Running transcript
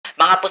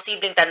Mga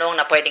posibleng tanong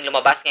na pwedeng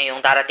lumabas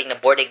ngayong darating na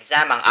board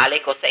exam ang alay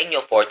ko sa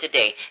inyo for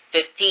today.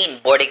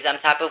 15 board exam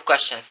type of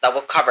questions that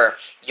will cover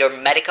your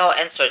medical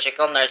and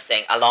surgical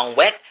nursing along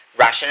with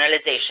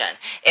rationalization.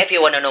 If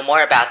you want to know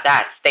more about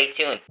that, stay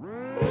tuned.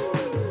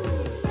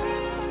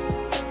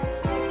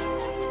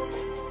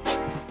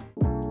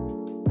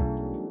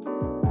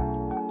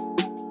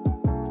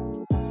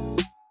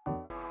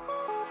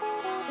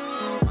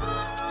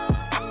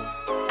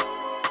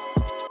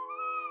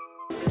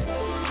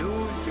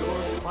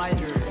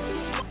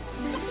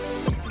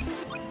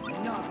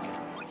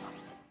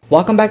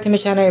 Welcome back to my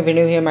channel. If you're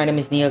new here, my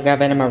name is Galve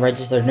and I'm a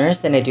registered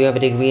nurse and I do have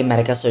a degree in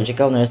medical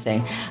surgical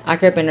nursing. I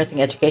create nursing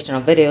educational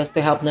videos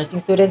to help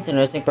nursing students and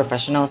nursing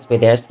professionals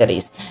with their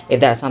studies. If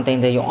that's something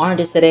that you are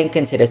interested in,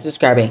 consider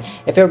subscribing.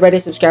 If you're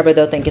already a subscriber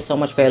though, thank you so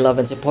much for your love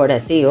and support. I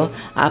see you.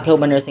 I upload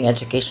my nursing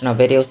educational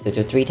videos 2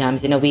 to 3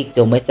 times in a week.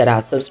 Don't miss that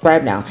out.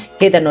 Subscribe now.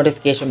 Hit that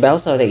notification bell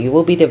so that you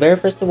will be the very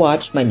first to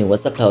watch my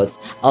newest uploads.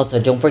 Also,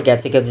 don't forget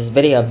to give this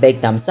video a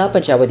big thumbs up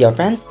and share with your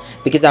friends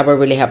because that will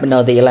really help me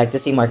know that you like to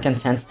see more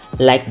contents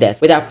like this.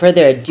 Without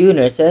further ado,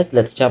 nurses,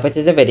 let's jump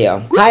into the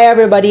video. Hi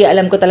everybody!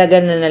 Alam ko talaga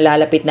na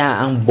nalalapit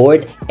na ang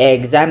board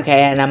exam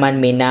kaya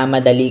naman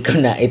minamadali ko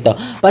na ito.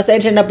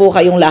 Pasensya na po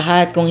kayong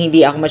lahat kung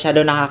hindi ako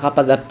masyado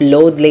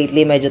nakakapag-upload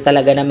lately. Medyo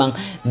talaga namang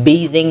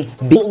busy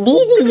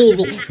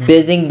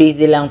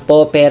lang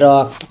po,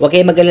 pero huwag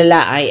kayong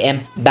mag-alala, I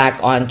am back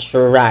on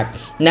track.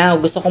 Now,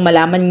 gusto kong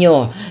malaman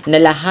nyo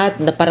na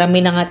lahat, na parami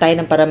na nga tayo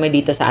ng parami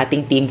dito sa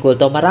ating team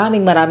kulto.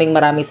 Maraming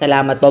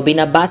salamat po.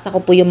 Binabasa ko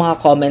po yung mga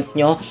comments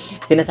nyo.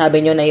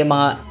 Sinasabi nyo na yung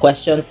mga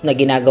questions na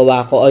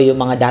ginagawa ko o yung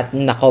mga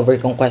dating na-cover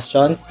kong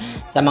questions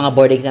sa mga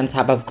board exam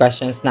type of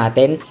questions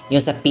natin, yung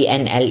sa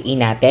Pnle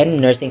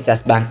natin, Nursing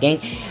Test Banking,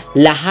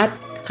 lahat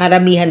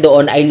karamihan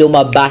doon ay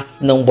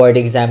lumabas nung board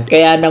exam.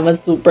 Kaya naman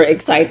super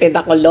excited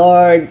ako,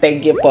 Lord.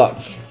 Thank you po.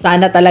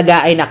 Sana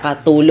talaga ay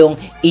nakatulong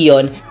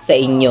iyon sa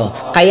inyo.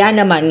 Kaya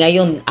naman,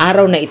 ngayong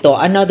araw na ito,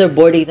 another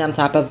board exam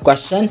type of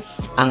question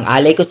ang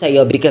alay ko sa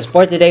iyo because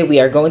for today, we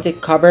are going to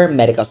cover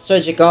medical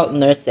surgical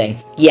nursing.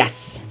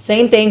 Yes!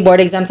 Same thing,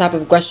 board exam type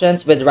of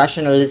questions with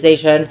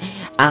rationalization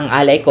ang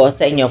alay ko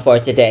sa inyo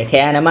for today.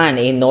 Kaya naman,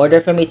 in order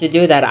for me to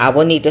do that, I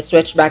will need to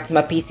switch back to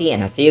my PC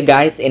and I'll see you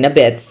guys in a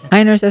bit.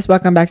 Hi nurses!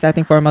 Welcome back sa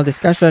ating formal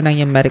discussion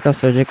ng yung medical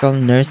surgical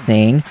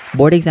nursing,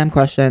 board exam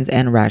questions,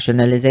 and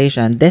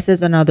rationalization. This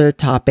is another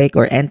topic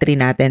or entry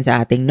natin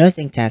sa ating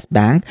nursing test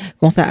bank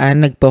kung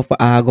saan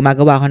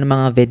gumagawa ko ng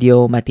mga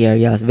video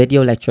materials,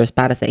 video lectures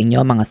para sa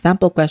inyo, mga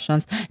sample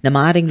questions na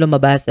maaaring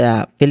lumabas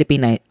sa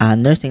Philippine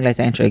Nursing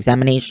Licensure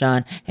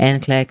Examination,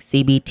 NCLEX,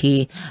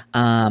 CBT,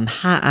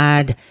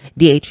 HAAD,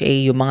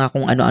 DHA, yung mga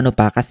kung ano-ano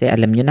pa kasi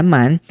alam nyo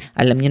naman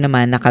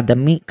na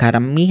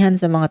karamihan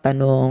sa mga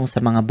tanong sa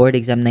mga board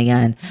exam na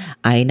yan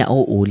ay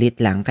nauulit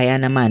lang. Kaya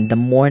naman, the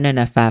more na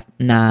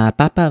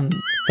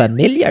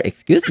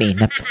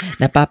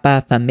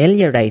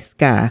napapa-familiarize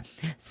ka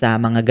sa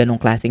mga ganong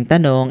klaseng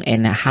tanong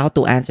and how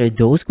to answer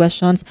those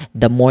questions,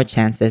 the more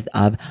chances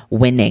of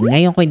winning.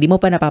 Ngayon, kung hindi mo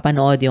pa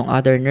napapanood yung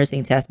other nursing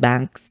test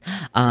banks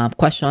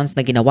questions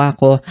na ginawa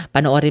ko,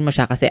 panoorin mo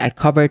siya kasi I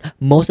covered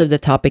most of the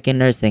topic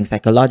in nursing,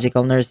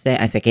 psychological nursing,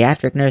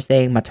 psychiatric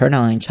nursing,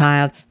 maternal and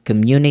child,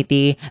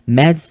 community,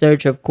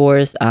 med-surg of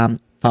course,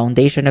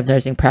 Foundation of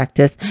Nursing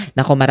Practice.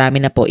 Naku,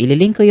 marami na po.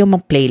 Ililink ko yung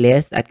mga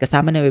playlist at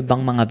kasama na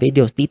ibang mga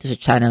videos dito sa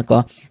channel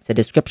ko sa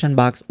description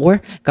box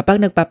or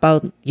kapag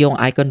nagpapaut yung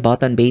icon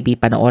button, baby,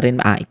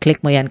 panoorin, i-click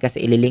mo yan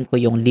kasi ililink ko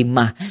yung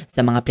 5 sa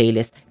mga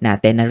playlist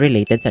natin na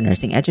related sa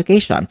nursing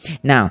education.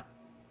 Now,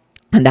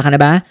 handa ka na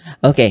ba?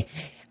 Okay.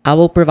 I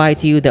will provide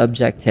to you the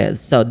objectives.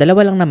 So,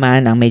 dalawa lang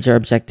naman ang major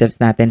objectives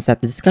natin sa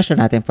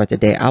discussion natin for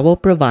today. I will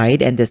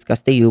provide and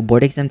discuss to you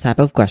board exam type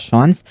of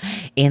questions,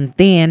 and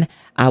then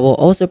I will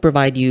also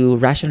provide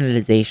you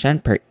rationalization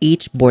per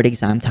each board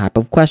exam type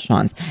of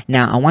questions.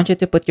 Now, I want you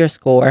to put your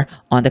score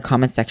on the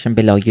comment section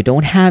below. You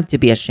don't have to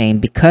be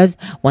ashamed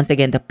because, once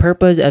again, the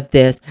purpose of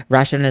this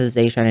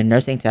rationalization and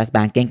nursing test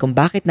banking, kung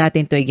bakit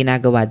natin ito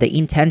ginagawa, the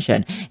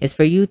intention is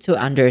for you to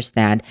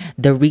understand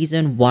the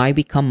reason why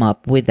we come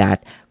up with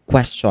that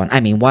question.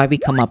 I mean, why we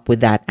come up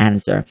with that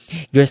answer.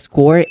 Your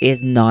score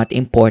is not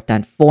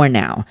important for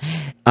now.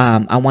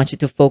 I want you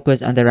to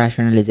focus on the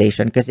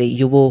rationalization because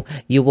the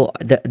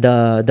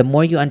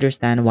more you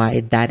understand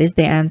why that is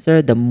the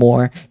answer, the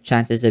more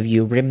chances of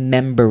you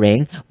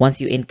remembering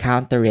once you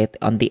encounter it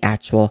on the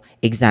actual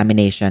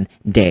examination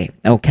day.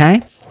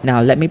 Okay? Now,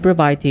 let me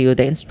provide to you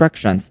the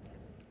instructions.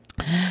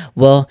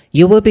 Well,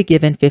 you will be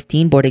given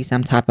 15 board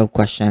exam type of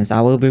questions.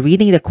 I will be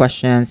reading the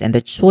questions and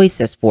the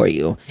choices for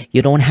you.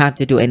 You don't have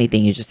to do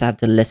anything. You just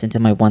have to listen to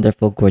my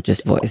wonderful,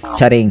 gorgeous voice.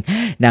 Chatting.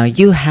 Now,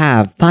 you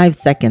have 5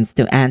 seconds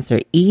to answer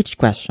each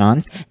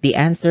question. The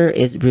answer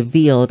is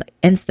revealed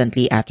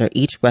instantly after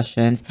each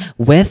question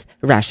with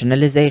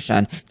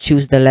rationalization.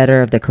 Choose the letter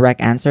of the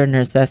correct answer,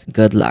 nurses.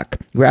 Good luck.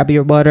 Grab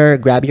your water,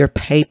 grab your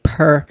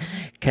paper,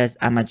 because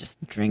I'm going to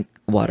just drink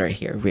water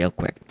here real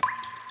quick.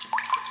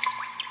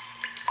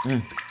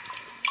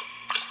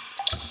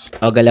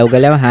 O,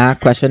 galaw-galaw ha.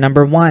 Question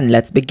number 1.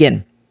 Let's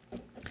begin.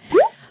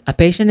 A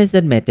patient is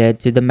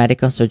admitted to the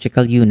medical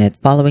surgical unit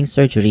following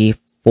surgery.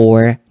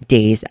 4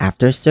 days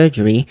after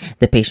surgery,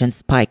 the patient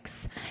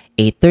spikes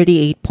a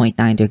 38.9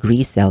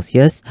 degrees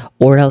Celsius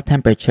oral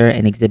temperature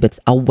and exhibits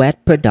a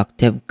wet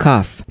productive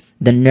cough.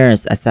 The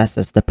nurse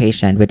assesses the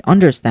patient with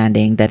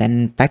understanding that an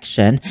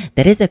infection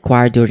that is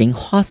acquired during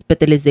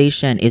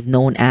hospitalization is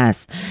known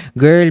as,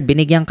 girl,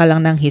 binigyan ka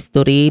lang ng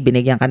history,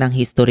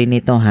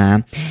 nito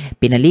ha.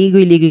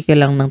 Pinaligoy-ligoy ka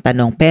lang ng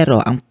tanong, pero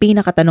ang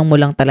pinakatanong mo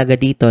lang talaga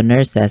dito,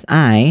 nurses,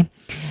 ay,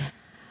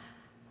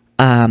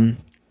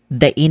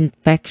 the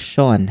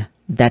infection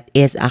that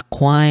is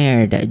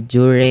acquired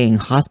during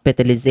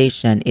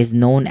hospitalization is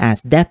known as,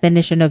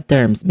 definition of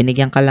terms.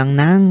 Binigyan ka lang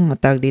ng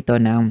tawag dito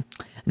ng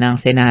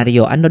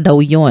scenario. Ano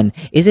daw yon?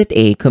 Is it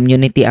A,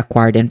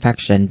 community-acquired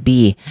infection?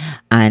 B,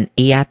 an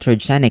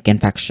iatrogenic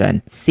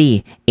infection?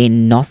 C, a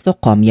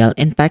nosocomial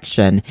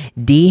infection?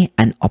 D,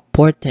 an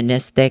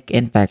opportunistic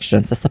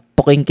infection?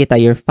 Sasapukin kita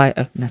your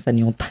nasan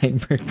yung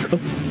timer ko?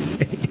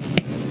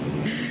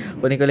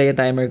 Kunin ko lang yung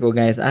timer ko,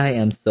 guys. I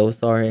am so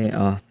sorry.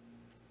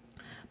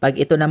 Pag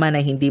ito naman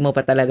ay hindi mo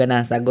pa talaga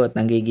nasagot,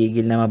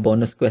 nanggigigil na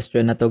bonus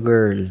question na to,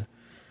 girl.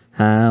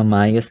 Ha,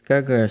 mayos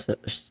ka, girl.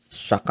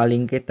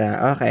 Shakaling kita.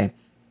 Okay.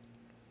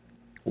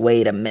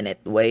 Wait a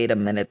minute.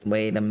 I'm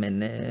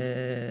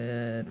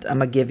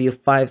gonna give you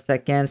 5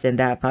 seconds,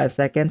 and that 5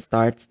 seconds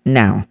starts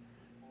now.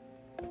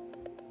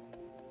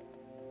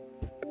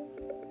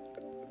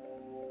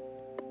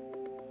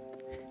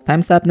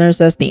 Time's up,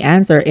 nurses. The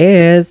answer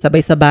is,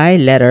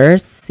 sabay-sabay,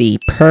 letter C.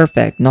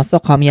 Perfect.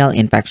 Nosocomial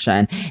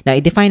infection. Now,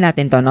 i-define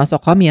natin to.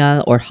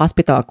 Nosocomial or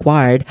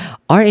hospital-acquired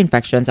are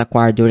infections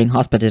acquired during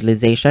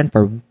hospitalization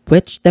for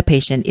which the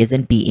patient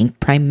isn't being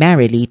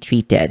primarily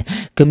treated.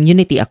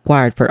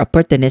 Community-acquired for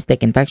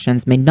opportunistic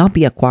infections may not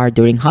be acquired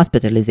during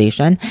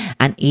hospitalization.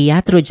 An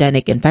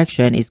iatrogenic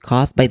infection is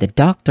caused by the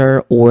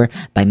doctor or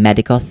by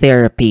medical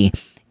therapy.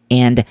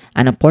 And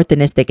an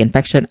opportunistic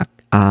infection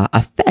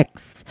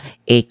affects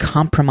a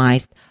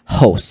compromised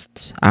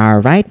host. All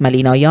right,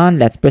 malinaw yon.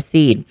 Let's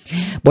proceed.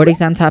 Board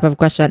exam type of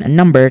question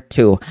number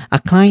 2. A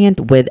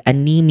client with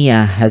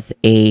anemia has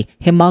a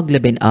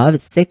hemoglobin of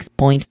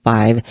 6.5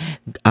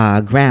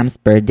 grams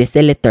per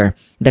deciliter.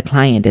 The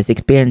client is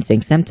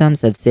experiencing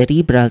symptoms of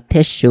cerebral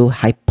tissue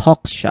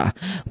hypoxia.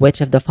 Which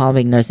of the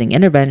following nursing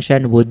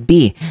intervention would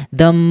be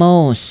the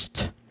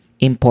most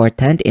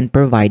important in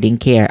providing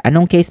care?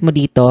 Anong case mo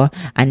dito?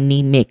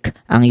 Anemic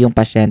ang iyong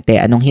pasyente.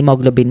 Anong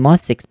hemoglobin mo?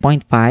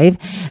 6.5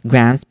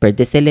 grams per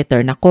deciliter.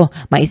 Nako,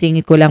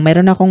 maisingit ko lang,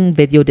 meron akong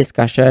video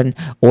discussion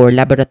or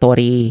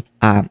laboratory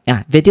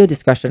video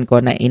discussion ko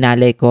na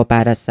inalay ko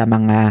para sa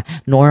mga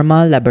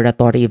normal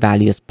laboratory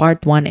values.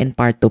 Part 1 and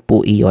part 2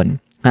 po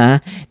iyon.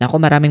 Ha?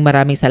 Naku,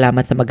 maraming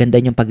salamat sa maganda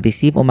niyong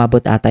pag-receive. Umabot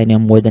ata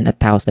ng more than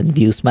 1,000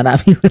 views.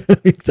 Maraming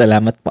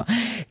salamat po.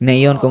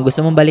 Ngayon, kung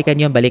gusto mong balikan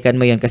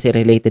mo yun kasi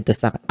related to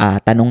sa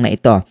tanong na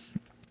ito.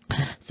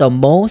 So,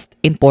 most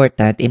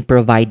important in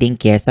providing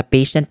care sa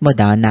patient mo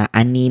daw na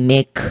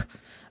anemic.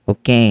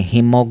 Okay,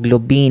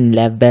 hemoglobin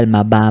level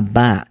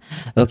mababa.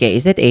 Okay,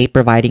 is it A,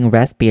 providing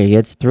rest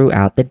periods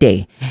throughout the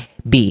day?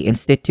 B,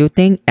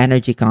 instituting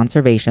energy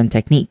conservation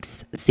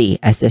techniques? C,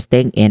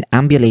 assisting in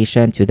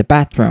ambulation to the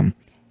bathroom?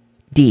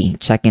 D,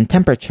 checking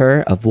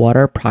temperature of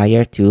water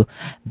prior to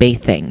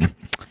bathing?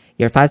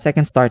 Your 5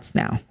 seconds starts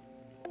now.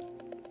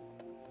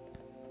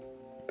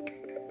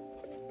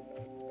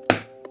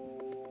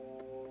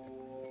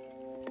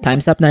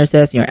 Time's up,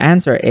 nurses. Your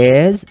answer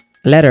is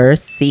letter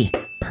C.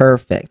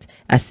 Perfect.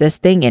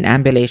 Assisting in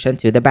ambulation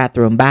to the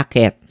bathroom.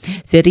 Bakit?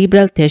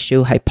 Cerebral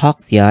tissue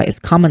hypoxia is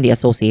commonly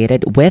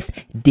associated with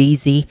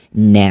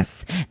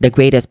dizziness. The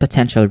greatest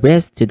potential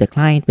risk to the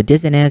client with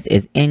dizziness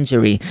is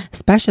injury,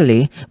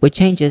 especially with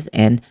changes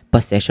in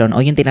position o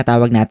yung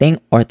tinatawag nating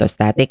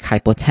orthostatic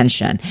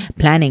hypotension.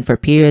 Planning for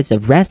periods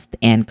of rest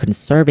and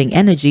conserving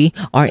energy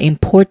are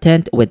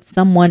important with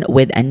someone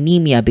with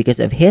anemia because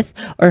of his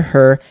or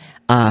her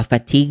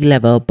fatigue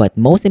level, but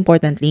most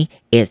importantly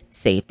is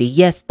safety.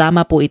 Yes,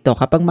 tama po ito.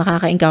 Kapag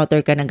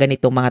makaka-encounter ka ng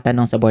ganitong mga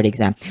tanong sa board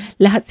exam,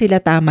 lahat sila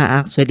tama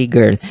actually,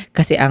 girl.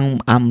 Kasi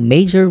ang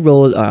major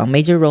role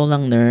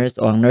ng nurse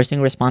o ang nursing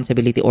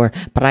responsibility or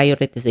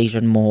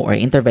prioritization mo or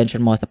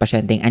intervention mo sa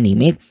pasyenteng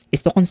anemic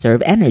is to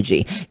conserve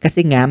energy.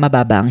 Kasi nga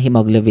mababa ang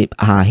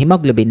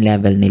hemoglobin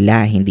level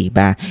nila, hindi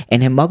ba? And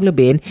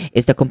hemoglobin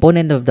is the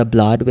component of the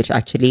blood which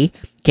actually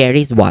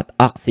carries what?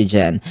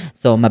 Oxygen.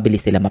 So,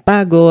 mabilis sila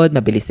mapagod,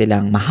 mabilis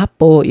silang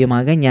mahapo, yung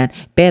mga ganyan.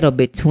 Pero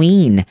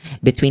between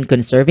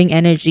conserving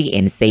energy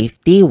and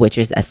safety, which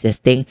is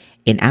assisting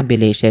in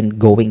ambulation,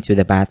 going to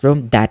the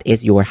bathroom, that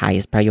is your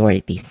highest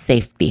priority,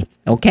 safety.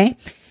 Okay?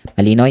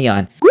 Malino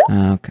yon.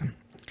 Okay.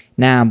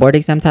 Now, board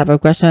exam type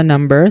of question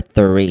number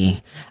 3.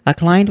 A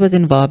client was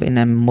involved in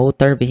a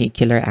motor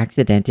vehicular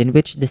accident in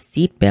which the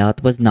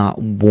seatbelt was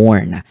not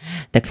worn.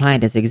 The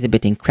client is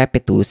exhibiting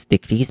crepitus,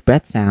 decreased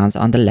breath sounds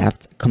on the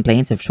left,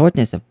 complains of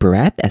shortness of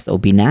breath,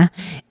 SOB na,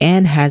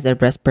 and has a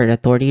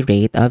respiratory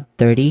rate of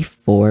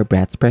 34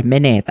 breaths per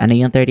minute. Ano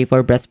yung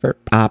 34 breaths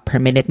per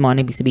minute mo?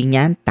 Ano ibig sabihin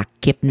yan?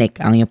 Tachypneic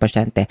ang yung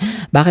pasyente.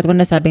 Bakit mo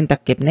nasabing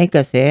tachypneic?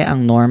 Kasi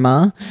ang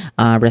normal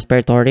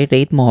respiratory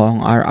rate mo,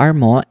 ang RR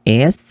mo,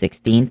 is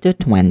 16 to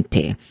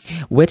 20.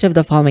 Which of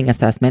the following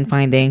assessment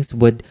findings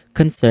would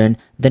concern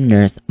the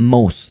nurse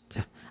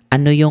most?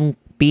 Ano yung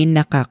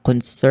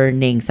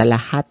pinaka-concerning sa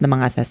lahat ng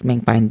mga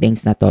assessment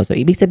findings na to? So,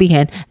 ibig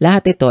sabihin,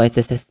 lahat ito is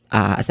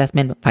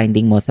assessment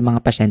finding mo sa mga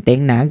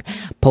pasyenteng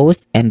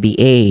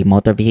nag-post-MVA,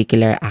 motor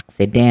vehicular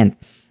accident.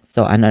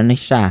 So, ano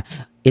siya?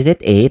 Is it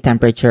A,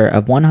 temperature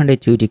of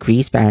 102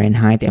 degrees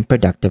Fahrenheit and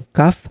productive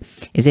cough?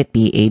 Is it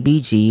B,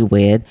 ABG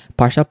with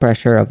partial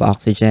pressure of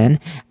oxygen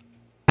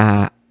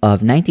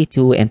of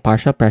 92 and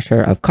partial pressure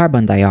of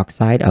carbon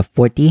dioxide of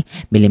 40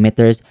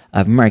 millimeters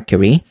of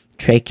mercury,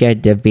 trachea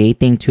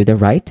deviating to the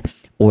right,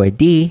 or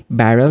D,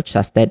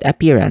 barrel-chested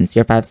appearance?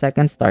 Your 5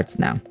 seconds starts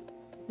now.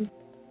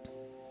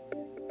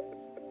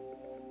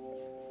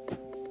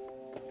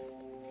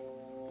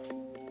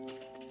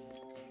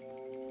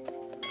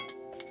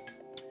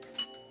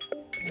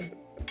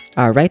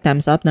 All right,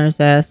 thumbs up,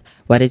 nurses.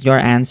 What is your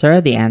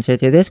answer? The answer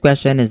to this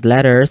question is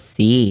letter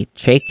C,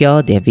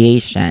 tracheal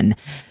deviation.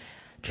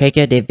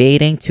 Trachea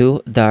deviating to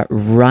the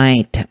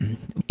right.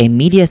 A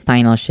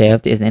mediastinal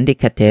shift is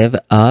indicative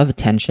of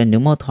tension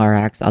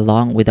pneumothorax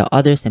along with the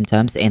other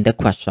symptoms in the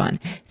question.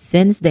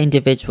 Since the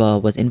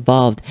individual was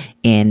involved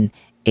in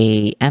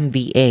a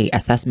MVA,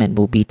 assessment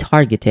will be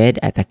targeted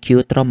at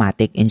acute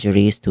traumatic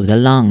injuries to the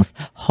lungs,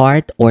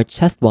 heart, or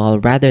chest wall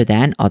rather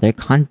than other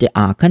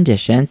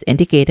conditions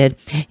indicated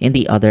in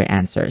the other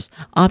answers.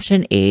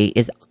 Option A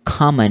is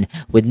common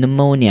with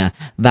pneumonia.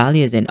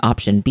 Values in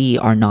option B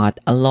are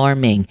not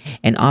alarming,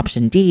 and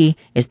option D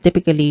is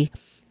typical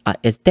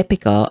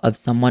of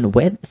someone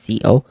with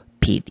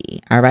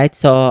COPD. Alright,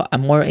 so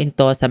more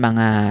into sa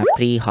mga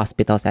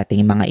pre-hospital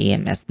setting, mga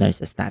EMS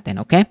nurses natin,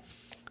 okay?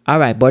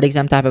 Alright, board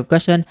exam type of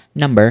question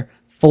number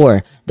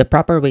 4. The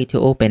proper way to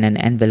open an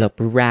envelope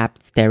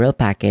wrapped sterile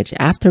package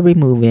after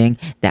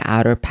removing the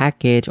outer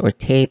package or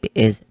tape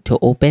is to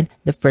open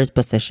the first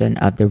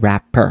position of the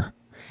wrapper.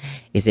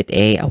 Is it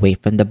A, away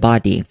from the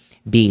body,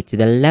 B, to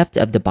the left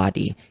of the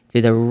body,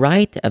 to the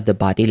right of the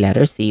body,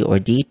 letter C,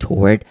 or D,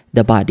 toward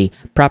the body?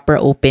 Proper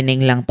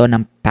opening lang to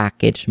ng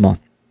package mo.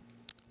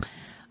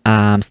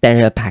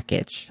 Sterile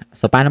package.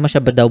 So, paano mo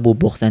siya ba daw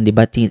bubuksan?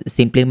 Diba?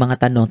 Simpleng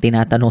mga tanong,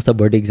 tinatanong sa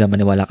board exam,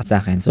 maniwala ka sa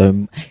akin. So,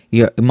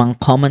 yung mga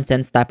common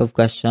sense type of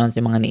questions,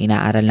 yung mga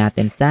inaaral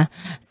natin sa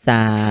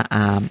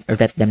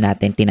RETDEM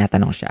natin,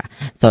 tinatanong siya.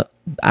 So,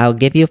 I'll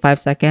give you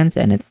 5 seconds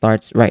and it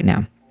starts right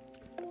now.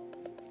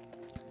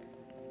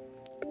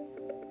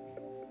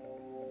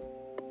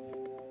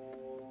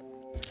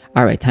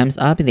 Alright, time's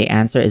up. The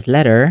answer is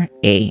letter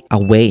A,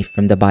 away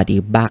from the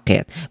body.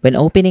 Bakit? When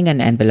opening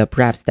an envelope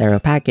wrapped sterile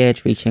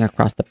package, reaching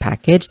across the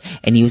package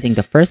and using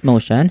the first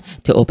motion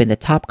to open the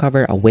top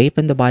cover away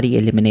from the body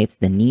eliminates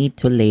the need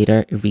to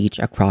later reach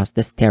across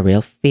the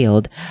sterile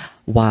field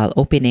while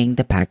opening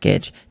the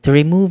package. To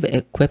remove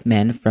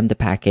equipment from the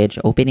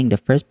package, opening the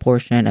first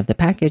portion of the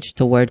package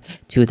toward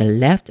to the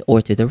left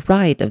or to the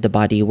right of the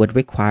body would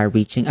require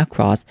reaching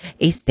across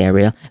a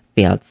sterile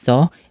field.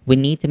 So, we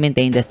need to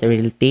maintain the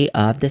sterility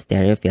of the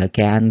sterile field.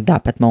 Kaya ang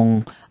dapat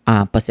mong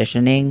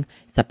positioning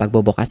sa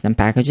pagbubukas ng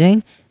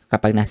packaging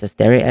kapag nasa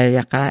sterile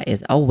area ka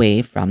is away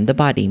from the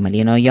body.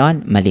 Malinaw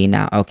yon?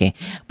 Malinaw. Okay.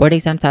 Board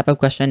exam type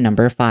of question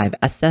number 5.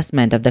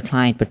 Assessment of the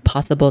client with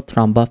possible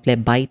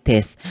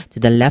thrombophlebitis to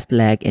the left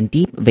leg and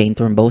deep vein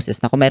thrombosis.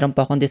 Naku, meron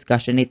po akong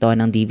discussion nito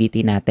ng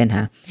DVT natin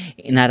ha.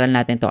 Inaral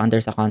natin to under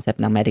sa concept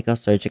ng medical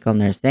surgical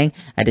nursing.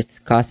 I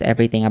discuss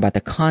everything about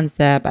the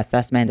concept,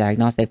 assessment,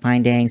 diagnostic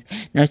findings,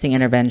 nursing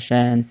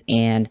interventions,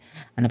 and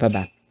ano pa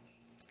ba?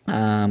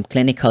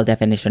 Clinical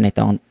definition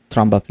itong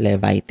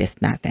thrombophlebitis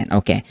natin.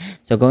 Okay,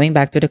 so going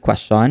back to the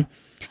question,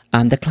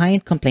 the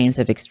client complains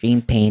of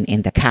extreme pain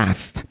in the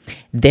calf.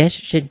 This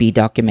should be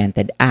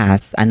documented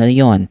as, ano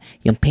yon?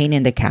 Yung pain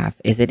in the calf.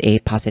 Is it A,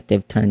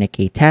 positive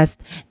tourniquet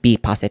test, B,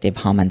 positive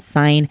Hammond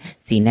sign,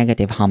 C,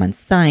 negative Hammond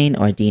sign,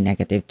 or D,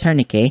 negative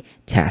tourniquet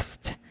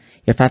test?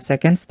 Your 5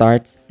 seconds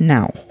starts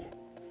now.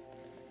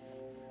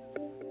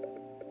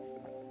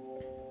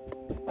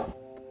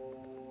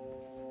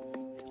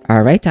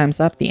 Alright, time's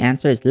up. The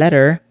answer is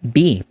letter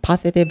B,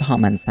 positive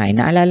Hammond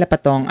sign. Naalala pa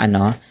tong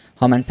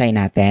Hammond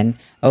sign natin?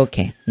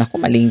 Okay. Naku,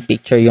 maling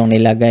picture yung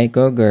nilagay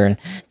ko, girl.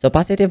 So,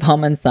 positive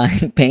Hammond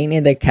sign, pain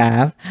in the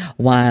calf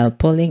while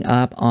pulling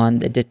up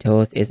on the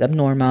toes is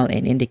abnormal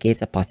and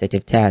indicates a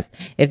positive test.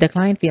 If the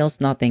client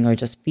feels nothing or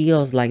just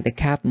feels like the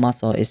calf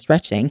muscle is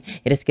stretching,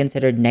 it is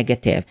considered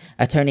negative.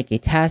 A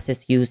tourniquet test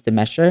is used to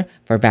measure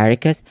for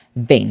varicose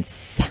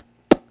veins.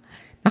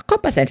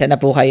 Ako, pasensya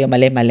na po kayo.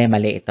 Mali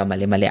ito.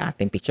 Mali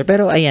ating picture.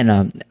 Pero ayan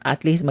o,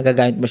 at least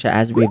magagamit mo siya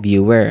as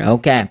reviewer.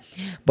 Okay.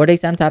 Board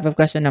exam type of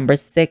question number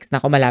 6.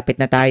 Naku, malapit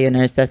na tayo,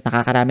 nurses.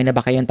 Nakakarami na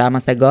ba kayong tamang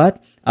sagot?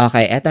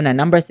 Okay, eto na.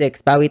 Number 6.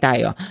 Bawi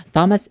tayo.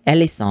 Thomas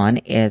Ellison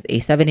is a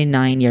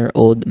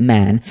 79-year-old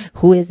man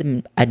who is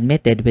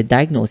admitted with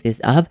diagnosis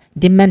of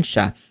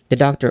dementia. The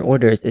doctor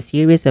orders a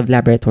series of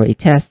laboratory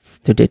tests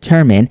to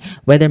determine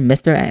whether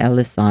Mr.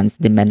 Ellison's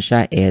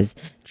dementia is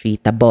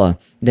treatable.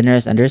 The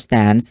nurse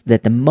understands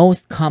that the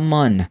most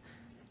common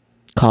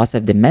cause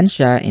of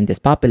dementia in this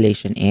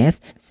population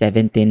is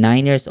 79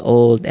 years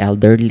old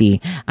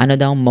elderly. Ano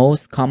daw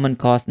most common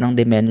cause ng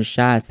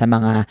dementia sa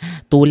mga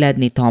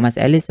tulad ni Thomas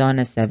Ellison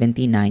na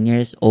 79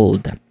 years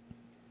old?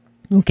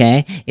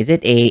 Okay, is it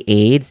A,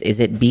 AIDS?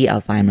 Is it B,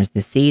 Alzheimer's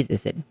disease?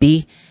 Is it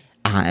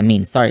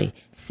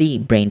C,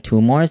 brain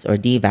tumors, or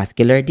D,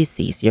 vascular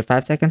disease? Your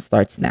 5 seconds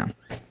starts now.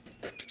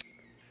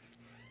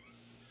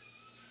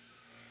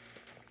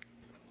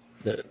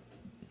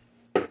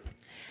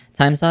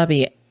 Time's up.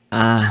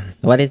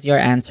 What is your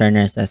answer,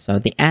 nurses? So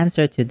the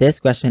answer to this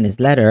question is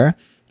letter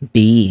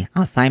B,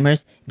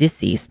 Alzheimer's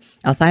disease.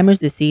 Alzheimer's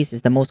disease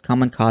is the most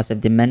common cause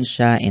of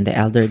dementia in the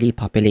elderly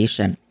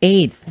population.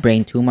 AIDS,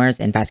 brain tumors,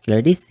 and vascular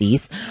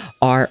disease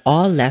are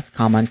all less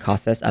common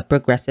causes of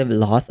progressive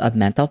loss of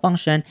mental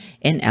function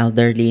in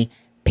elderly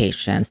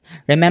patients.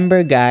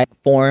 Remember, guys,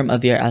 form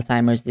of your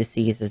Alzheimer's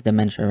disease is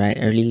dementia, right?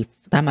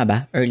 Tama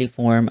ba? Early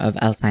form of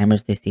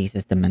Alzheimer's disease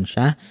is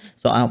dementia.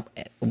 So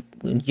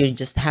you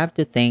just have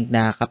to think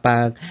na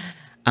kapag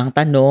ang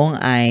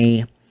tanong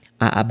ay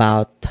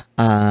about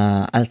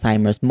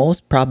Alzheimer's,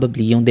 most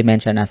probably yung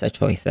dementia nasa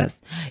choices.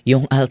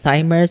 Yung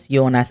Alzheimer's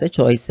yung nasa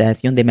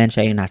choices, yung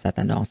dementia yung nasa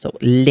tanong. So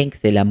link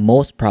sila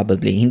most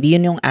probably. Hindi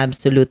yun yung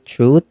absolute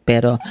truth,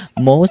 pero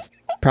most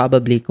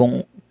probably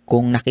kung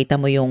nakita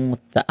mo yung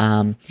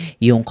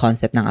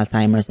concept ng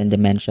Alzheimer's and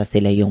dementia,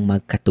 sila yung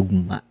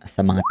magkatugma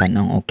sa mga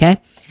tanong, okay?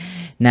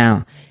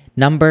 Now,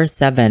 number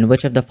 7,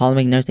 which of the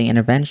following nursing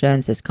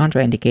interventions is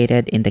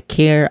contraindicated in the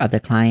care of the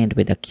client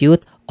with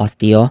acute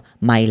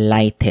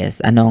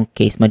osteomyelitis? Anong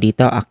case mo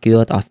dito?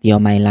 Acute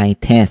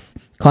osteomyelitis.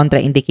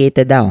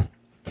 Contraindicated daw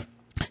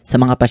sa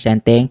mga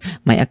pasyenteng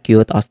may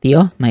acute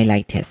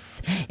osteomyelitis.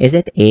 Is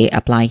it A,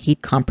 apply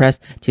heat compress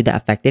to the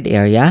affected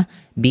area?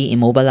 B,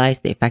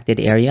 immobilize the affected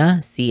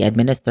area? C,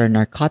 administer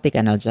narcotic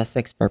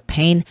analgesics for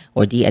pain?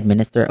 Or D,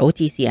 administer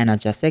OTC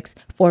analgesics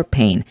for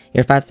pain?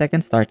 Your 5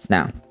 seconds starts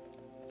now.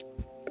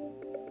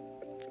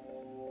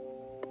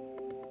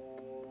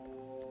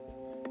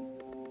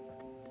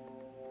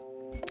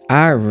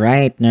 All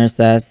right,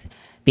 nurses.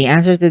 The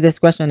answer to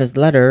this question is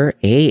letter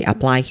A,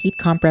 apply heat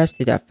compress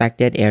to the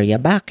affected area.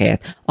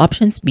 Bakit?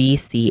 Options B,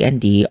 C, and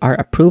D are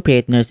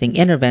appropriate nursing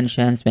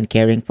interventions when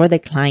caring for the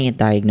client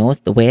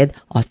diagnosed with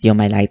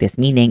osteomyelitis,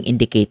 meaning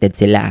indicated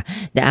sila.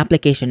 The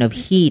application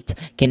of heat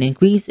can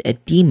increase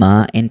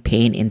edema and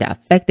pain in the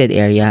affected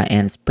area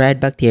and spread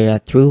bacteria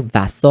through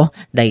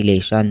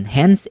vasodilation.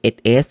 Hence, it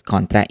is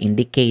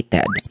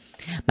contraindicated.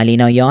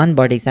 Malinaw yon.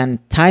 Board exam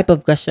type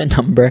of question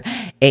number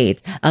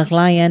 8. A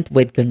client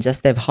with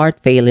congestive heart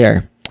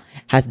failure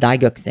has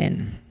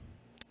digoxin,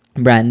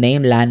 brand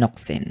name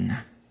Lanoxin.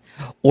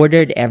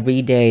 Ordered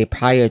every day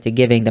prior to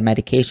giving the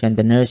medication,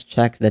 the nurse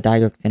checks the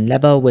digoxin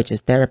level, which is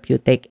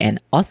therapeutic,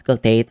 and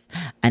auscultates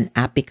an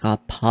apical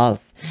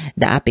pulse.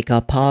 The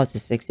apical pulse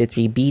is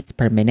 63 beats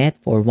per minute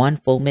for 1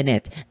 full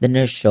minute. The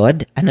nurse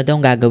should, ano daw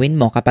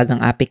gagawin mo kapag ang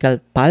apical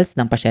pulse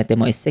ng pasyente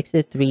mo is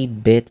 63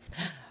 beats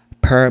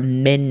per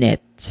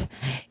minute?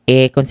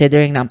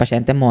 Considering na ang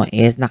pasyente mo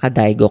is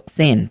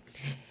naka-digoxin,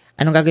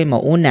 anong gagawin mo?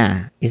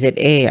 Una, is it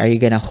A, are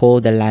you gonna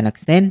hold the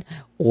Lanoxin?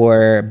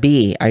 Or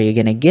B, are you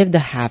gonna give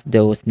the half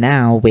dose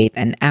now, wait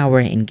an hour,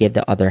 and give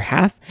the other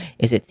half?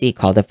 Is it C,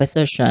 call the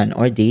physician?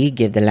 Or D,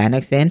 give the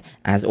Lanoxin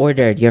as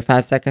ordered? Your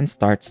 5 seconds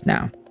starts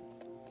now.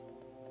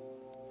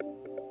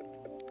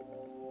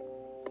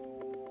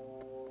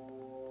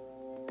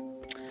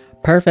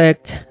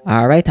 Perfect.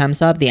 All right,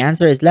 thumbs up. The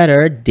answer is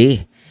letter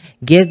D.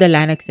 Give the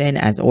Lanoxin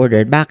as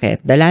ordered.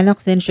 Bakit? The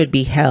Lanoxin should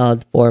be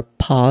held for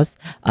pulse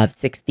of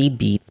 60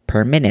 beats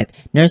per minute.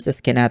 Nurses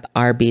cannot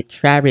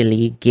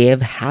arbitrarily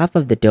give half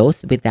of the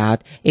dose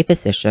without a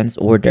physician's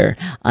order.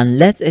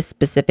 Unless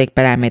specific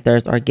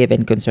parameters are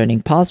given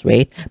concerning pulse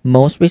rate,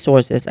 most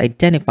resources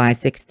identify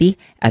 60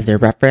 as the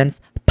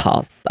reference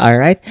pulse.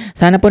 Alright?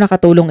 Sana po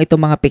nakatulong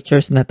itong mga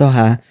pictures na to,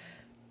 ha?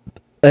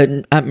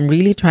 I'm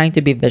really trying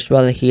to be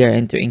visual here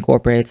and to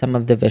incorporate some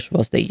of the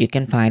visuals that you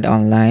can find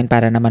online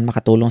para naman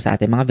makatulong sa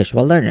ating mga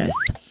visual learners.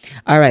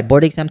 Alright,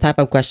 board exam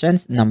type of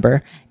questions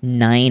number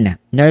 9.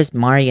 Nurse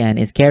Marian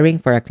is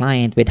caring for a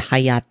client with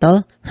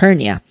hiatal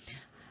hernia.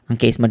 Ang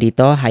case mo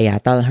dito,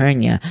 hiatal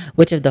hernia.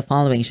 Which of the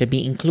following should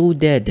be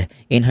included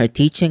in her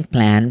teaching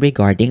plan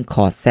regarding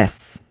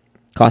causes?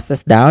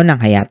 Causes daw ng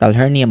hiatal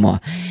hernia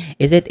mo.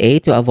 Is it A,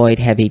 to avoid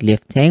heavy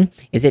lifting?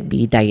 Is it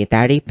B,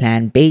 dietary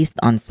plan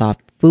based on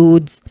soft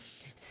foods?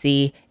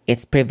 C,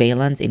 its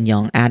prevalence in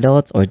young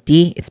adults? Or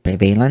D, its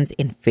prevalence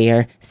in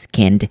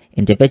fair-skinned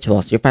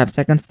individuals? Your 5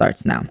 seconds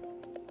starts now.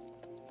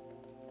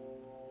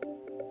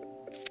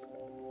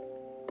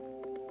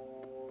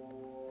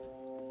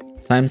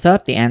 Time's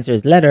up. The answer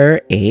is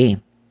letter A.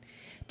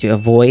 To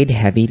avoid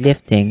heavy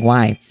lifting.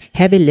 Why?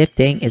 Heavy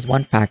lifting is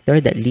one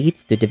factor that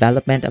leads to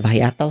development of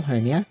hiatal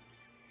hernia.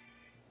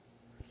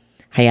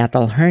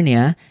 Hiatal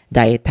hernia,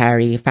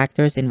 dietary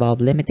factors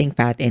involve limiting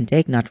fat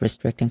intake, not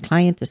restricting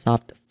client to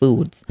soft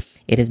foods.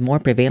 It is more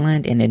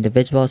prevalent in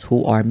individuals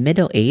who are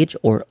middle-aged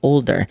or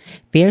older.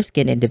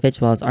 Fair-skinned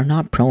individuals are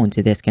not prone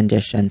to this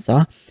condition.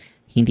 So,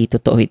 hindi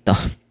totoo ito.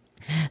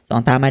 So,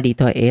 ang tama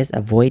dito is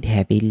avoid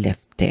heavy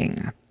lifting.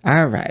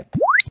 Alright.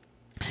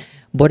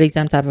 Board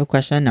exam type of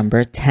question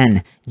number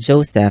 10.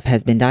 Joseph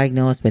has been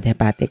diagnosed with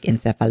hepatic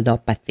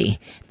encephalopathy.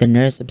 The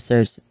nurse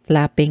observes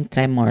flapping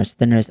tremors.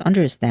 The nurse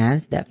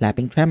understands that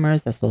flapping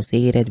tremors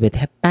associated with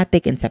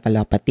hepatic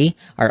encephalopathy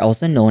are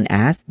also known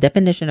as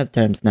definition of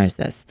terms,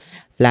 nurses.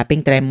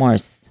 Flapping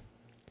tremors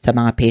sa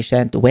mga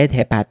patient with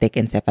hepatic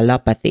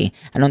encephalopathy.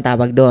 Anong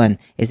tawag doon?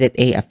 Is it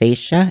A,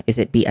 aphasia?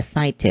 Is it B,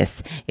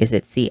 ascites? Is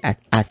it C,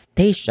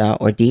 astasia?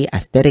 Or D,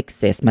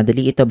 asterixis?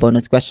 Madali ito.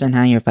 Bonus question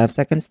ha. Your 5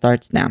 seconds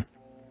starts now.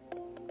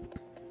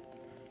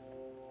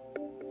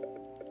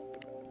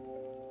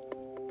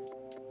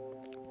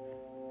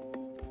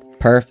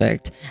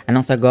 Perfect.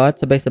 Anong sagot?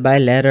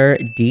 Sabay-sabay, letter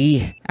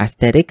D,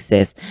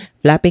 asterixis.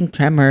 Flapping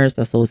tremors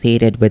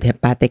associated with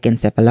hepatic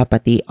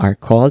encephalopathy are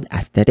called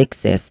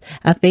asterixis.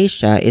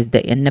 Aphasia is the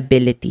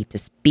inability to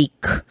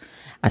speak.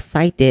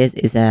 Ascites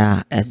is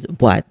the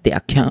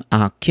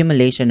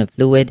accumulation of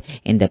fluid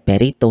in the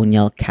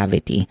peritoneal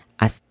cavity.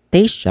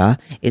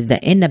 Astasia is the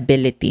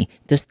inability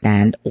to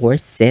stand or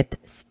sit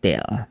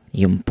still.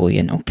 Yun po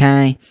yun,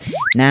 okay?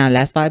 Now,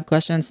 last 5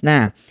 questions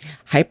na.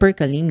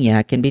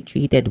 Hyperkalemia can be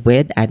treated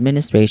with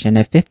administration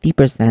of 50%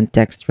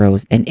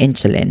 dextrose and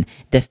insulin.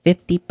 The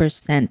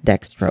 50%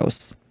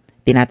 dextrose.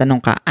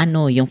 Tinatanong ka,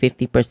 ano yung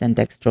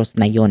 50% dextrose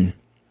na yun?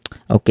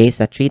 Okay,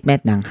 sa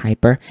treatment ng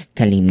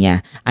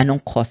hyperkalemia. Anong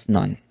cause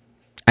nun?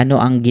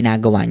 Ano ang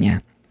ginagawa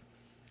niya?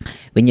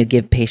 When you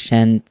give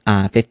patient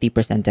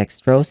 50%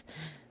 dextrose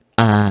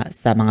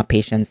sa mga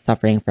patients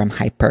suffering from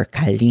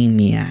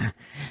hyperkalemia,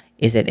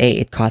 is it A,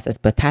 it causes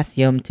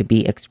potassium to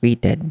be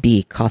excreted?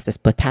 B, causes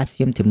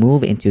potassium to move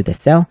into the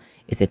cell?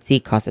 Is it C,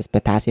 causes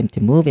potassium to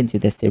move into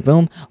the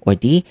serum? Or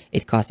D,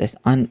 it causes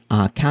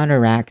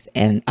counteracts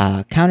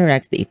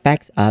the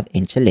effects of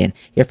insulin?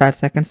 Your 5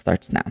 seconds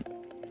starts now.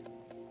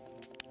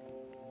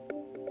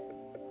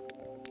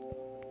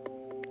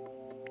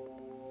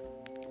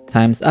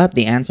 Time's up.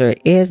 The answer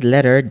is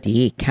letter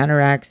D,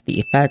 counteracts the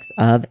effects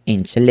of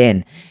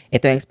insulin.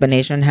 Ito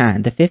explanation ha.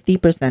 The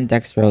 50%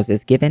 dextrose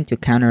is given to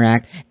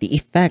counteract the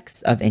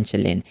effects of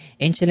insulin.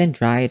 Insulin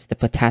drives the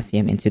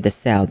potassium into the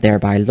cell,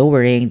 thereby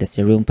lowering the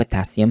serum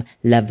potassium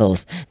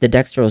levels. The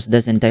dextrose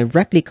doesn't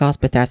directly cause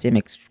potassium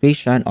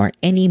excretion or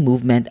any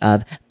movement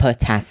of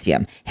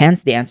potassium.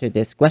 Hence, the answer to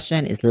this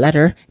question is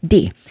letter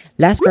D.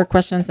 Last 4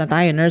 questions na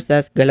tayo,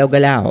 nurses.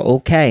 Galaw-galaw.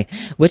 Okay.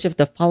 Which of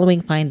the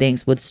following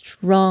findings would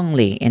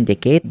strongly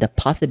indicate the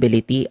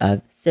possibility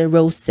of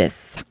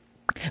cirrhosis?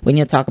 When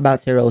you talk about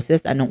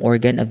cirrhosis, anong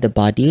organ of the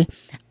body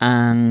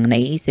ang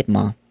naiisip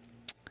mo?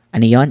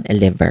 Ano yon?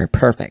 Liver.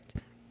 Perfect.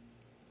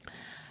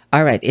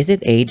 Alright, is it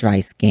A,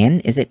 dry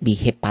skin? Is it B,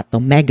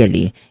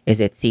 hepatomegaly?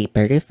 Is it C,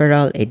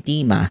 peripheral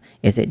edema?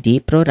 Is it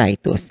D,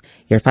 pruritus?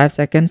 Your 5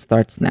 seconds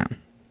starts now.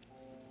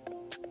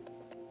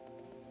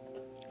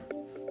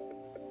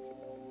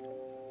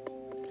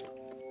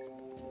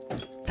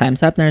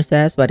 Time's up,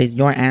 nurses. What is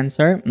your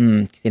answer?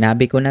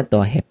 Sinabi ko na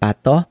to,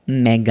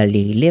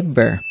 hepatomegaly,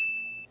 liver.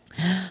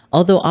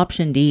 Although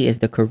option D is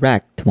the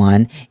correct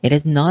one, it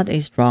is not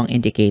a strong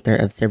indicator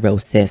of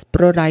cirrhosis.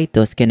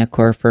 Pruritus can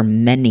occur for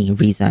many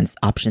reasons.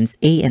 Options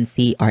A and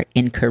C are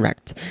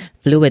incorrect.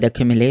 Fluid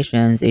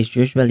accumulations is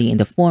usually in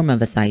the form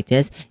of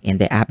ascites in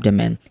the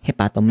abdomen.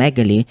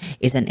 Hepatomegaly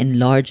is an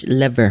enlarged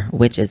liver,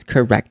 which is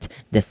correct.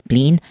 The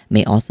spleen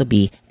may also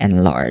be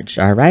enlarged.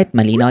 Alright,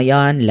 malinaw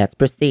yan. Let's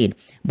proceed.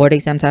 Board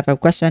exam type of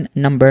question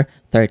number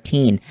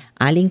 13.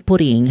 Aling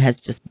Puring has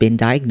just been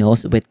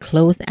diagnosed with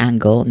closed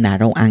angle,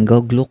 narrow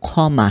angle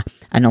glaucoma.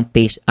 Anong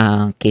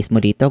case mo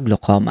dito?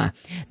 Glaucoma.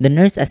 The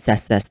nurse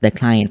assesses the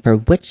client for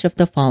which of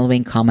the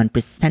following common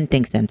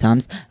presenting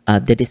symptoms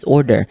of the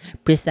disorder.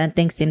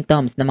 Presenting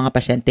symptoms ng mga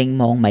pasyenteng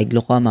mong may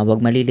glaucoma.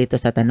 Huwag malilito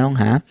sa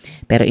tanong ha.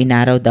 Pero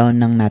inarrow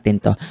down lang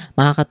natin to.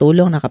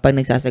 Makakatulong na kapag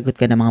nagsasagot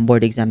ka ng mga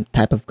board exam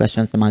type of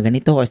questions sa mga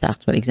ganito or sa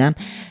actual exam,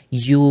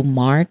 you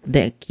mark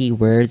the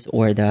keywords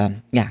or the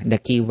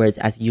keywords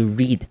as you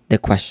read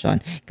the question.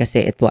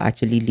 Kasi it will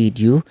actually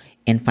lead you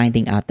in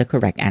finding out the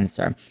correct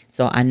answer.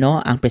 So, ano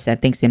ang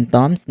presenting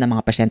symptoms ng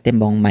mga pasyente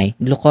mong may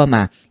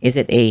glaucoma? Is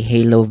it A,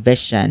 halo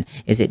vision?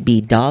 Is it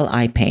B, dull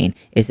eye pain?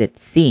 Is it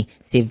C,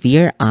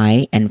 severe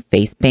eye and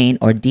face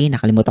pain? Or D,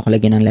 nakalimutan ko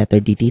lagyan ng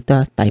letter D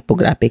dito,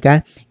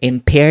 typographical,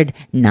 impaired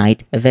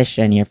night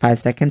vision? Your 5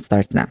 seconds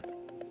starts now.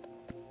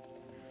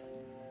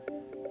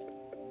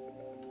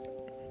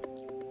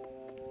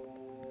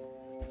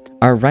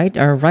 Alright.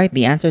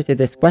 The answer to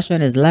this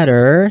question is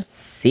letter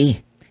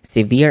C,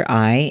 severe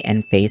eye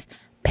and face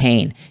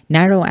pain.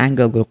 Narrow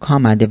angle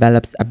glaucoma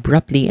develops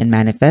abruptly and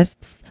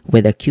manifests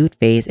with acute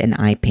face and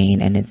eye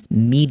pain and its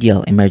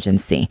medial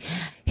emergency.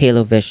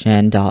 Halo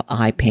vision, dull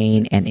eye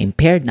pain, and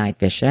impaired night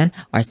vision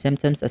are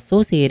symptoms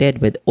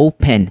associated with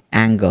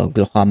open-angle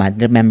glaucoma.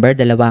 Remember,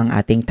 dalawa ang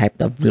ating type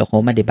of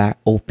glaucoma, di ba?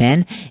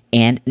 Open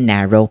and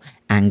narrow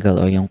angle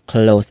or yung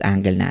close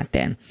angle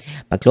natin.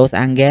 Pag close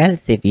angle,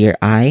 severe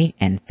eye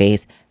and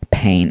face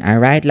pain. All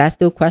right, last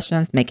two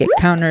questions. Make it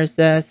count,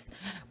 nurses.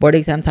 Board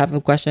exam type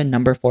of question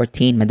number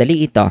 14.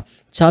 Madali ito.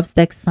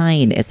 Chopstick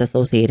sign is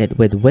associated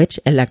with which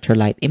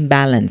electrolyte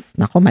imbalance?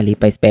 Nako, mali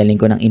pa spelling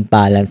ko ng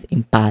imbalance.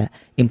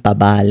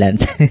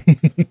 Impabalance.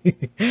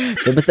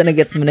 So, basta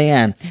nag-gets mo na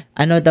yan.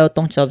 Ano daw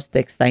tong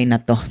chopstick sign na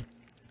to?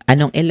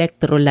 Anong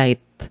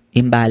electrolyte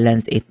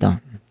imbalance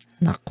ito?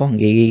 Nako,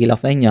 gigigil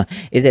ako sa inyo.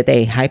 Is it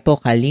a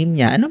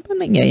hypokalemia? Ano pa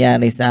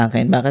nangyayari sa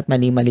akin? Bakit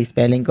mali-mali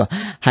spelling ko?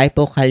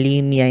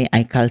 Hypokalemia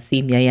ay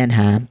calcemia yan,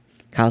 ha?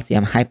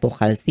 Calcium,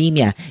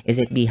 hypocalcemia. Is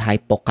it B,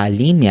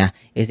 hypokalemia?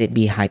 Is it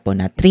B,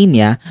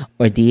 hyponatremia?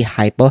 Or D,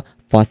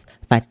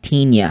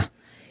 hypophosphatemia?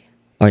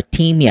 Or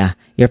temia?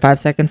 Your 5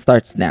 seconds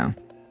starts now.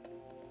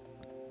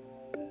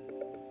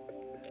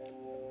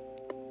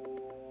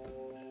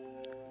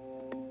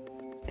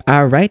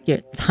 All right,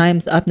 your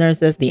time's up,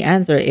 nurses. The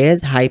answer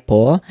is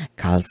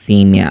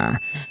hypocalcemia.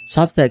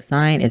 Chopstick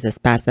sign is a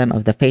spasm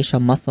of the facial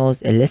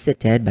muscles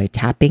elicited by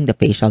tapping the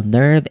facial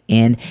nerve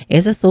and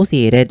is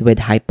associated with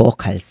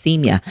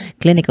hypocalcemia.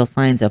 Clinical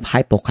signs of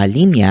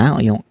hypokalemia,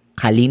 o yung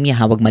kalemia,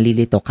 hawag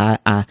malilito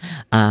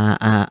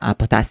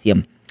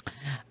potassium,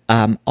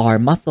 are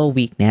muscle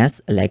weakness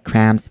like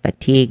cramps,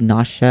 fatigue,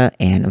 nausea,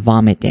 and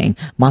vomiting.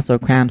 Muscle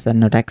cramps,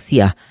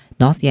 anorexia,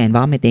 nausea, and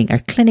vomiting are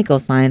clinical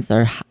signs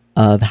of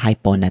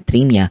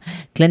hyponatremia.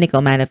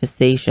 Clinical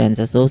manifestations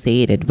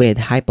associated with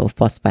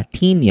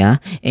hypophosphatemia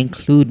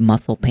include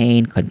muscle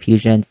pain,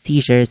 confusion,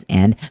 seizures,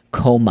 and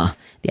coma.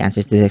 The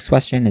answer to this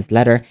question is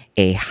letter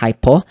A,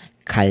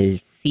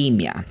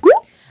 hypocalcemia.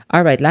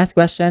 All right, last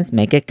questions.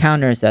 Make it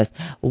count, nurses.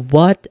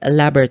 What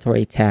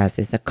laboratory test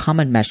is a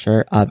common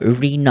measure of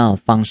renal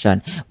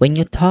function? When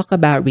you talk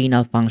about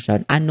renal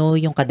function, ano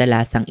yung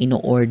kadalasang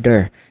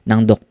ino-order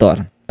ng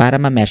doktor para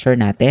ma-measure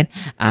natin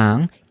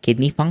ang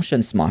kidney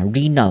functions mo,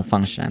 renal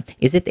function?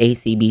 Is it A,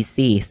 C, B,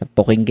 C?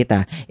 Sapukin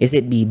kita. Is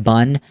it B,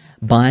 bun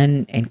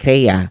and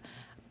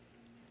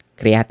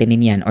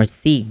creatinine yan? Or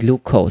C,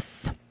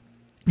 glucose?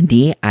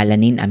 D,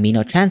 alanine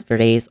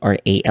aminotransferase or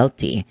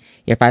ALT.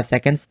 Your 5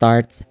 seconds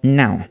starts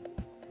now.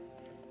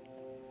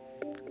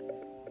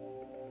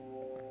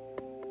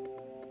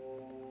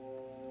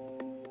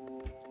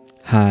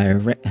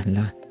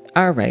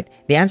 All right.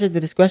 The answer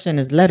to this question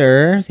is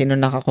letter. Sino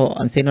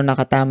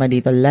nakatama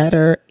dito?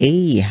 Letter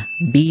A.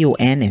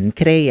 BUN and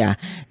CREA.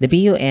 The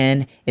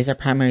BUN is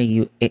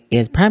primarily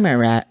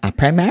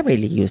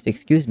used,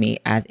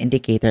 as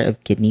indicator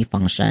of kidney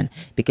function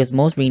because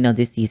most renal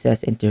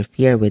diseases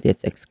interfere with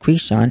its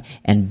excretion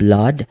and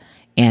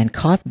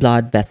cause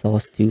blood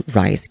vessels to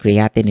rise.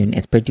 Creatinine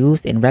is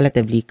produced in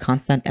relatively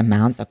constant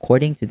amounts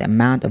according to the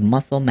amount of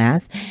muscle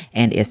mass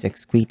and is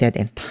excreted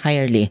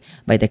entirely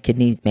by the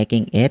kidneys,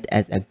 making it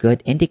as a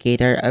good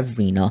indicator of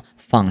renal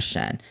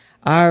function.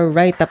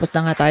 Alright, tapos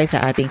na nga tayo sa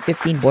ating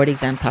 15 board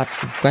exam top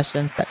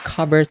questions that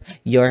covers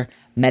your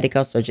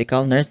medical,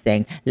 surgical,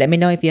 nursing. Let me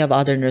know if you have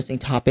other nursing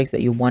topics that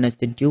you want us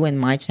to do in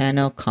my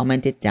channel.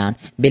 Comment it down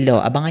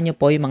below. Abangan nyo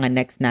po yung mga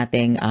next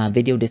nating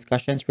video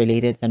discussions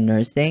related sa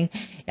nursing.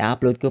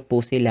 I-upload ko po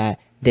sila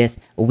this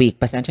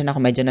week. Pasensya na ako,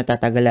 medyo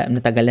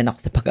natagalan ako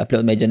sa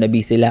pag-upload. Medyo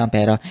na-busy lang.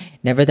 Pero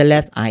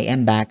nevertheless, I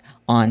am back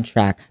on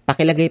track.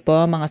 Pakilagay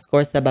po mga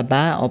scores sa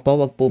baba. Opo,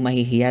 wag po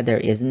mahihiya.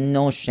 There is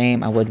no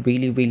shame. I would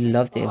really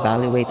love to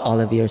evaluate all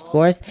of your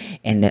scores.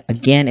 And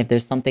again, if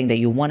there's something that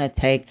you want to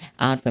take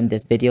out from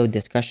this video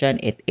discussion,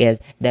 it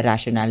is the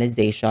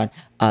rationalization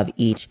of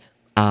each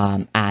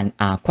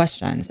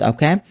questions.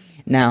 Okay?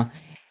 Now,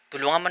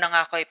 tulungan mo na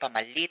nga ako,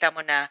 ipamalita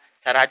mo na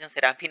sa Radyong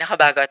Sira ang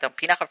pinakabago at ang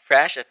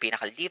pinaka-fresh at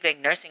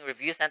pinaka-libreng nursing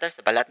review center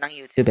sa balat ng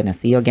YouTube. And I'll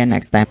see you again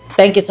next time.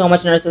 Thank you so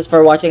much, nurses,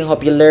 for watching.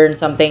 Hope you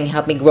learned something.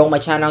 Help me grow my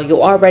channel.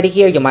 You are already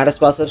here. You might as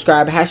well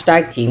subscribe.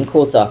 Hashtag Team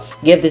Kulto.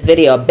 Give this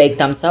video a big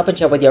thumbs up and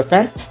share with your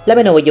friends. Let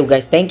me know what you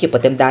guys think. You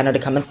put them down in the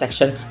comment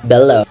section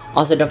below.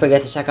 Also, don't forget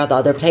to check out the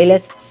other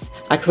playlists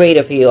I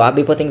created for you. I'll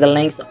be putting the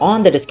links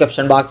on the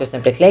description box or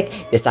simply click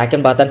the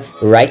second button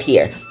right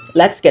here.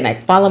 Let's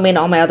connect. Follow me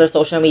on all my other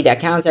social media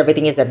accounts.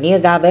 Everything is at Neil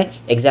Galve,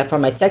 except for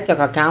my TikTok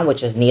account,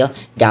 which is Neil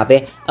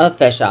Galve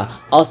Official.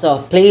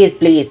 Also, please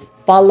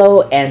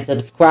follow and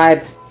subscribe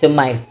to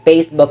my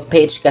Facebook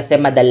page kasi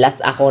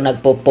madalas ako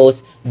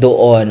nagpo-post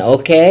doon.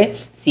 Okay?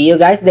 See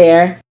you guys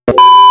there.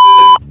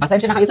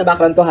 Pasensya na kayo sa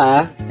background ko,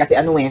 ha? Kasi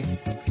alam mo yon,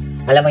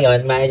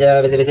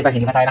 medyo busy pa.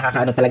 Hindi pa tayo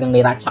nakakaano, talagang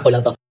niratcha ko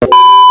lang to.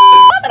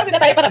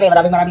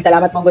 Maraming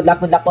salamat po. Good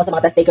luck po sa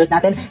mga test takers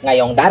natin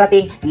ngayong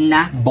darating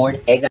na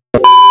board exam.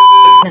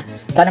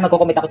 Sana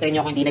magko-comment ako sa inyo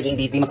kung hindi naging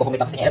busy.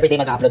 Magko-comment ako sa inyo.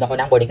 Everyday mag-upload ako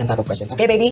ng board exam type of questions. Okay, baby?